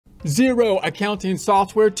Xero Accounting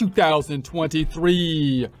Software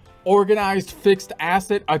 2023. Organized fixed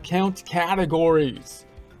asset account categories.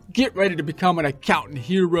 Get ready to become an accountant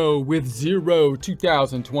hero with Xero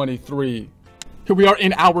 2023. Here we are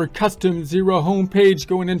in our custom Xero homepage.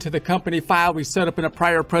 Going into the company file we set up in a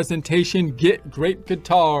prior presentation. Get great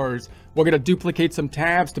guitars. We're going to duplicate some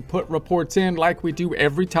tabs to put reports in like we do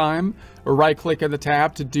every time. Right click in the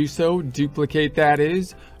tab to do so. Duplicate, that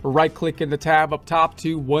is. Right click in the tab up top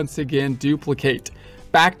to once again duplicate.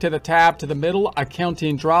 Back to the tab to the middle,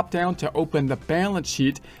 accounting drop down to open the balance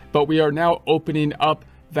sheet. But we are now opening up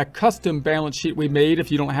the custom balance sheet we made.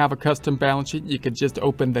 If you don't have a custom balance sheet, you could just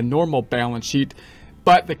open the normal balance sheet.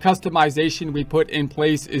 But the customization we put in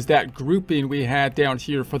place is that grouping we had down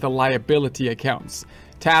here for the liability accounts.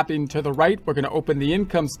 Tapping to the right, we're going to open the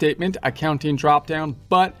income statement, accounting drop down,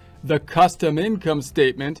 but the custom income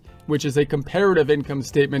statement, which is a comparative income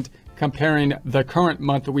statement comparing the current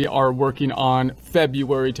month we are working on,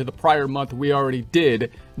 February, to the prior month we already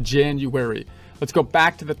did, January. Let's go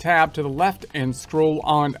back to the tab to the left and scroll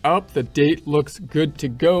on up. The date looks good to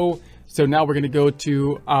go. So now we're going to go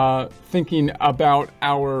to thinking about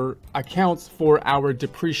our accounts for our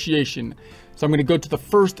depreciation. So I'm going to go to the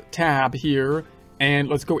first tab here and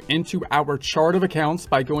let's go into our chart of accounts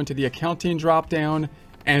by going to the accounting drop down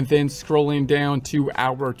and then scrolling down to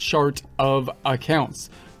our chart of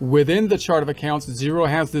accounts. Within the chart of accounts, Xero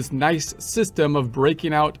has this nice system of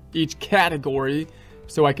breaking out each category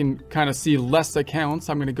so I can kind of see less accounts.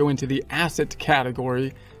 I'm going to go into the asset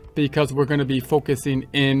category because we're going to be focusing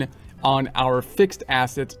in on our fixed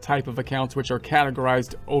asset type of accounts, which are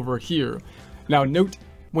categorized over here. Now note,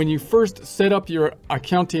 when you first set up your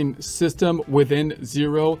accounting system within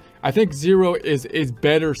Xero, I think Xero is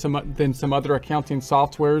better than some other accounting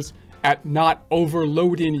softwares at not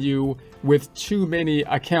overloading you with too many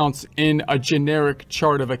accounts in a generic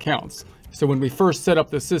chart of accounts. So when we first set up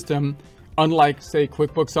the system, unlike say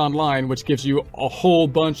QuickBooks Online, which gives you a whole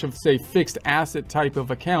bunch of say fixed asset type of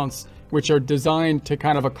accounts, which are designed to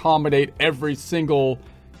kind of accommodate every single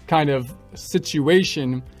kind of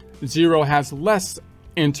situation, Xero has less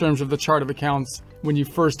in terms of the chart of accounts when you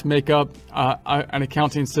first make up an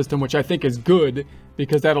accounting system, which I think is good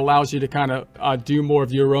because that allows you to kind of do more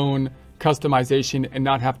of your own customization and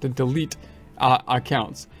not have to delete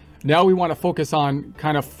accounts. Now we want to focus on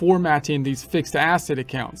kind of formatting these fixed asset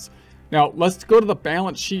accounts. Now let's go to the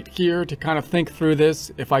balance sheet here to kind of think through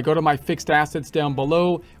this. If I go to my fixed assets down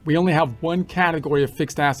below, we only have one category of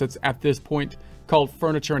fixed assets at this point called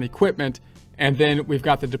furniture and equipment. And then we've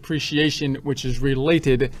got the depreciation, which is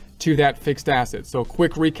related to that fixed asset. So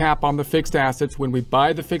quick recap on the fixed assets. When we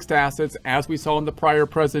buy the fixed assets, as we saw in the prior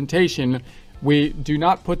presentation, we do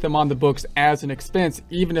not put them on the books as an expense,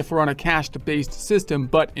 even if we're on a cash-based system,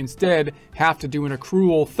 but instead have to do an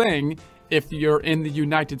accrual thing. If you're in the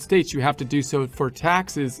United States, you have to do so for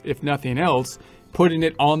taxes, if nothing else, putting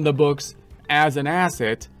it on the books as an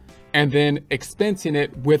asset, and then expensing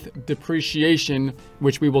it with depreciation,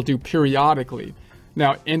 which we will do periodically.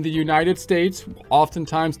 Now, in the United States,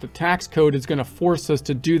 oftentimes the tax code is going to force us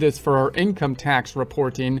to do this for our income tax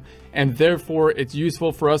reporting, and therefore it's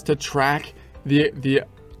useful for us to track the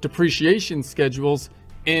depreciation schedules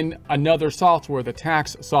in another software, the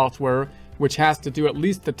tax software, which has to do at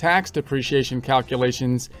least the tax depreciation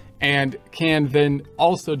calculations and can then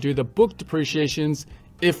also do the book depreciations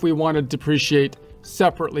if we want to depreciate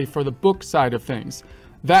separately for the book side of things.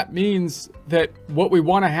 That means that what we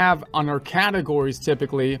want to have on our categories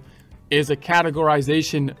typically is a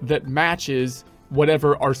categorization that matches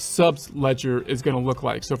whatever our subs ledger is going to look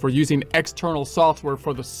like. So if we're using external software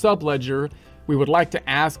for the sub ledger, we would like to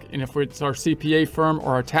ask, and if it's our CPA firm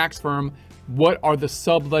or our tax firm, what are the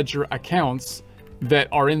sub ledger accounts that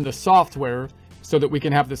are in the software so that we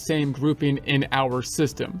can have the same grouping in our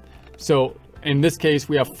system. So in this case,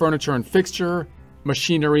 we have furniture and fixture,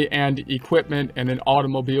 machinery and equipment, and then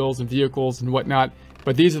automobiles and vehicles and whatnot.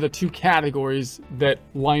 But these are the two categories that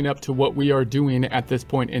line up to what we are doing at this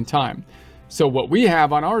point in time. So what we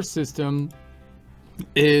have on our system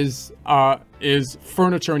is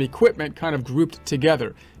furniture and equipment kind of grouped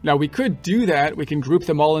together. Now we could do that. We can group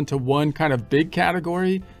them all into one kind of big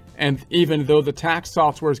category. And even though the tax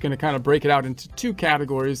software is going to kind of break it out into two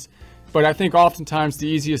categories, but I think oftentimes the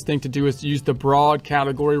easiest thing to do is to use the broad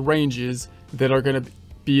category ranges that are going to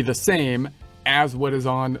be the same as what is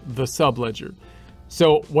on the subledger.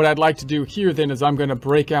 So what I'd like to do here then is I'm going to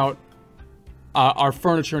break out our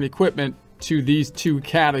furniture and equipment to these two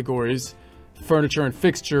categories, furniture and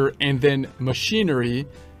fixture, and then machinery.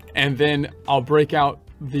 And then I'll break out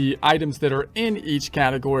the items that are in each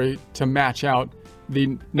category to match out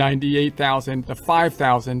the 98,000, the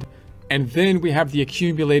 5,000, and then we have the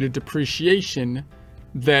accumulated depreciation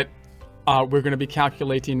that we're going to be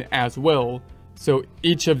calculating as well. So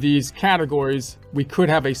each of these categories, we could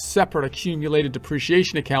have a separate accumulated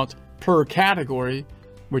depreciation account per category,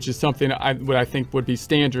 which is something what I think would be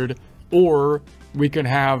standard, or we could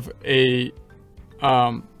have a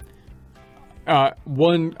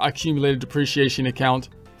one accumulated depreciation account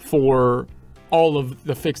for all of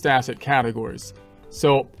the fixed asset categories.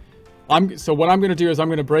 So what I'm going to do is I'm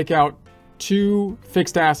going to break out 2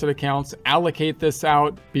 fixed asset accounts, allocate this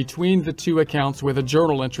out between the 2 accounts with a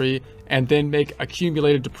journal entry, and then make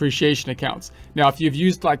accumulated depreciation accounts. Now, if you've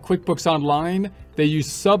used like QuickBooks Online, they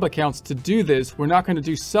use sub accounts to do this. We're not going to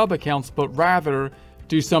do sub accounts, but rather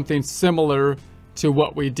do something similar to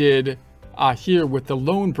what we did here with the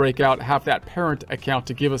loan breakout, have that parent account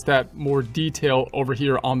to give us that more detail over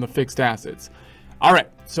here on the fixed assets. All right,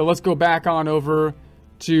 so let's go back on over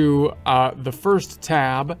to the first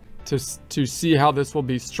tab to see how this will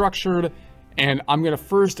be structured. And I'm going to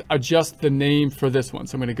first adjust the name for this one.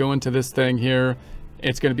 So I'm going to go into this thing here.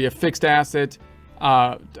 It's going to be a fixed asset,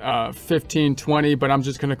 1520, but I'm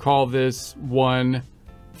just going to call this one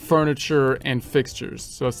furniture and fixtures.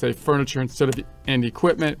 So let's say furniture instead of and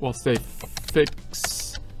equipment, we'll say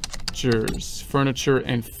fixtures, furniture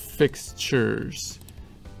and fixtures.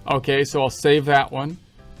 Okay, so I'll save that one.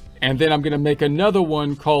 And then I'm going to make another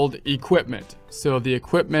one called equipment. So the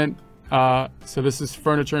equipment, so this is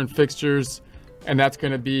furniture and fixtures, and that's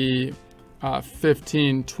going to be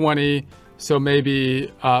 1520. So maybe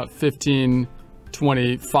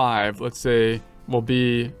 1525, let's say, will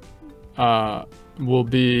be the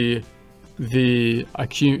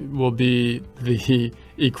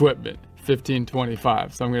equipment,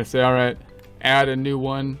 1525. So I'm going to say, all right, add a new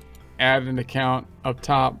one, add an account up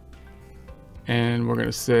top. And we're going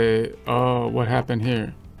to say, oh, what happened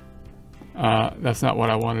here? That's not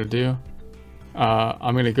what I want to do.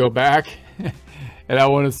 I'm going to go back and I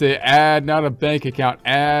want to say add, not a bank account,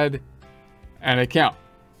 add an account,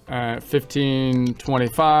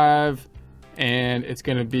 1525. And it's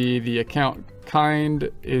going to be the account kind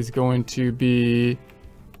is going to be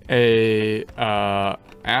a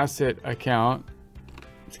asset account.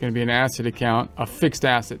 It's going to be an asset account, a fixed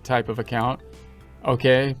asset type of account.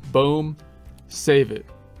 Okay, boom. Save it.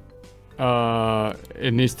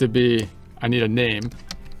 It needs to be, I need a name.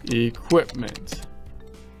 Equipment.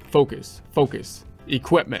 Focus,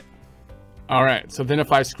 equipment. All right, so then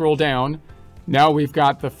if I scroll down, now we've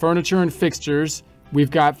got the furniture and fixtures. We've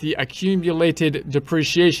got the accumulated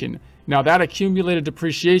depreciation. Now that accumulated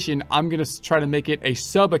depreciation, I'm gonna try to make it a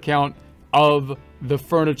sub-account of the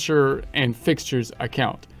furniture and fixtures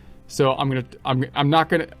account. So I'm not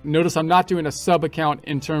gonna, notice I'm not doing a sub account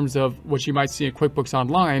in terms of what you might see in QuickBooks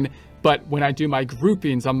Online, but when I do my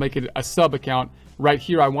groupings, I'm making a sub account. Right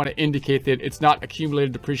here, I want to indicate that it's not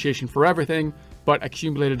accumulated depreciation for everything, but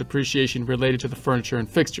accumulated depreciation related to the furniture and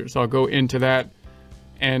fixtures. So I'll go into that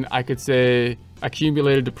and I could say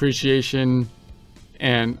accumulated depreciation,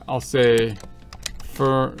 and I'll say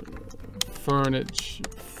furniture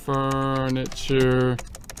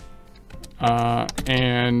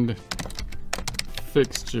and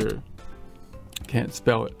fixture. Can't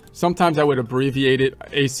spell it. Sometimes I would abbreviate it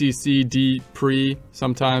ACCD pre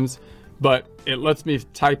sometimes, but it lets me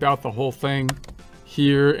type out the whole thing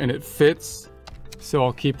here and it fits. So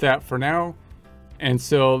I'll keep that for now. And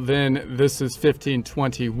so then this is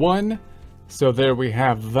 1521. So there we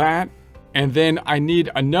have that. And then I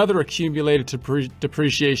need another accumulated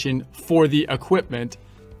depreciation for the equipment,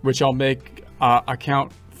 which I'll make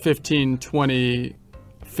account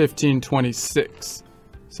 1526.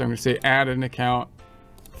 So I'm going to say add an account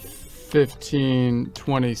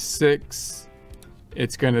 1526.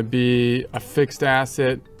 It's going to be a fixed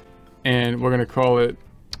asset, and we're going to call it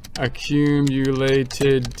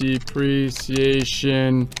accumulated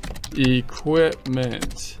depreciation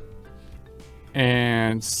equipment,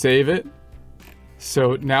 and save it.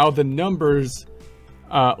 So now the numbers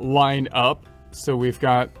line up. So we've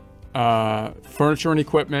got furniture and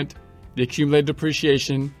equipment, the accumulated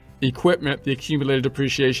depreciation, equipment, the accumulated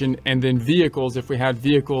depreciation, and then vehicles, if we had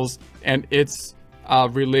vehicles, and its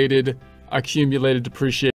related accumulated depreciation.